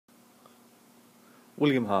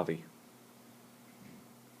William Harvey.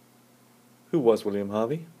 Who was William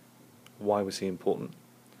Harvey? Why was he important?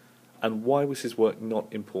 And why was his work not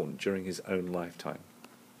important during his own lifetime?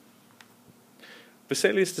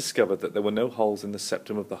 Vesalius discovered that there were no holes in the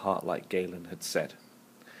septum of the heart like Galen had said.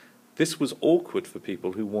 This was awkward for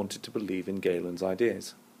people who wanted to believe in Galen's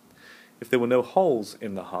ideas. If there were no holes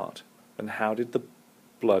in the heart, then how did the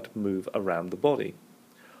blood move around the body?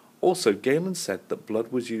 Also, Galen said that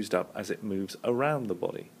blood was used up as it moves around the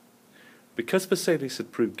body. Because Vesalius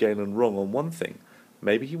had proved Galen wrong on one thing,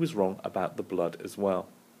 maybe he was wrong about the blood as well.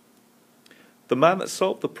 The man that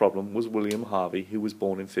solved the problem was William Harvey, who was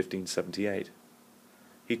born in 1578.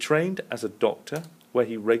 He trained as a doctor, where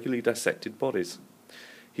he regularly dissected bodies.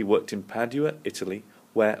 He worked in Padua, Italy,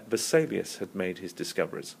 where Vesalius had made his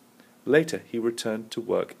discoveries. Later, he returned to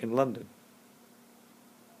work in London.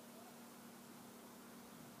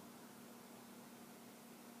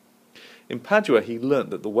 In Padua, he learnt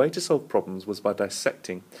that the way to solve problems was by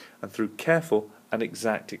dissecting and through careful and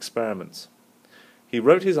exact experiments. He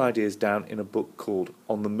wrote his ideas down in a book called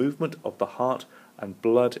On the Movement of the Heart and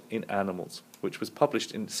Blood in Animals, which was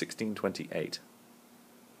published in 1628.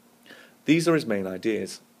 These are his main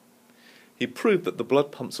ideas. He proved that the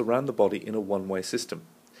blood pumps around the body in a one-way system.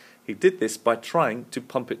 He did this by trying to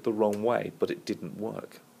pump it the wrong way, but it didn't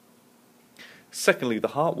work. Secondly, the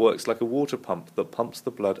heart works like a water pump that pumps the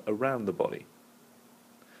blood around the body.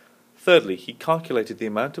 Thirdly, he calculated the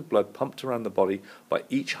amount of blood pumped around the body by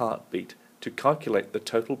each heartbeat to calculate the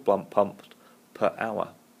total blood pumped per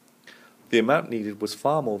hour. The amount needed was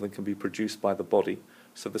far more than can be produced by the body,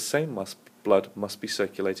 so the same blood must be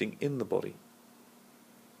circulating in the body.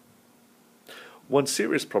 One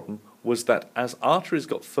serious problem was that as arteries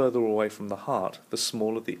got further away from the heart, the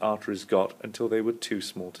smaller the arteries got until they were too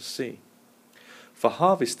small to see. For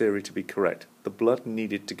Harvey's theory to be correct, the blood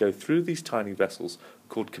needed to go through these tiny vessels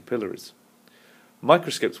called capillaries.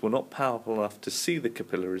 Microscopes were not powerful enough to see the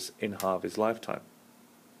capillaries in Harvey's lifetime.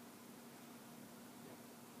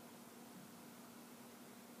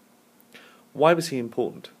 Why was he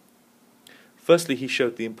important? Firstly, he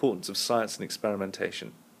showed the importance of science and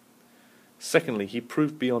experimentation. Secondly, he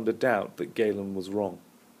proved beyond a doubt that Galen was wrong.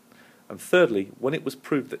 And thirdly, when it was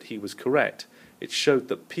proved that he was correct, it showed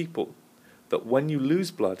that when you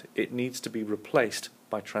lose blood, it needs to be replaced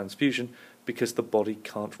by transfusion because the body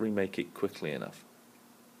can't remake it quickly enough.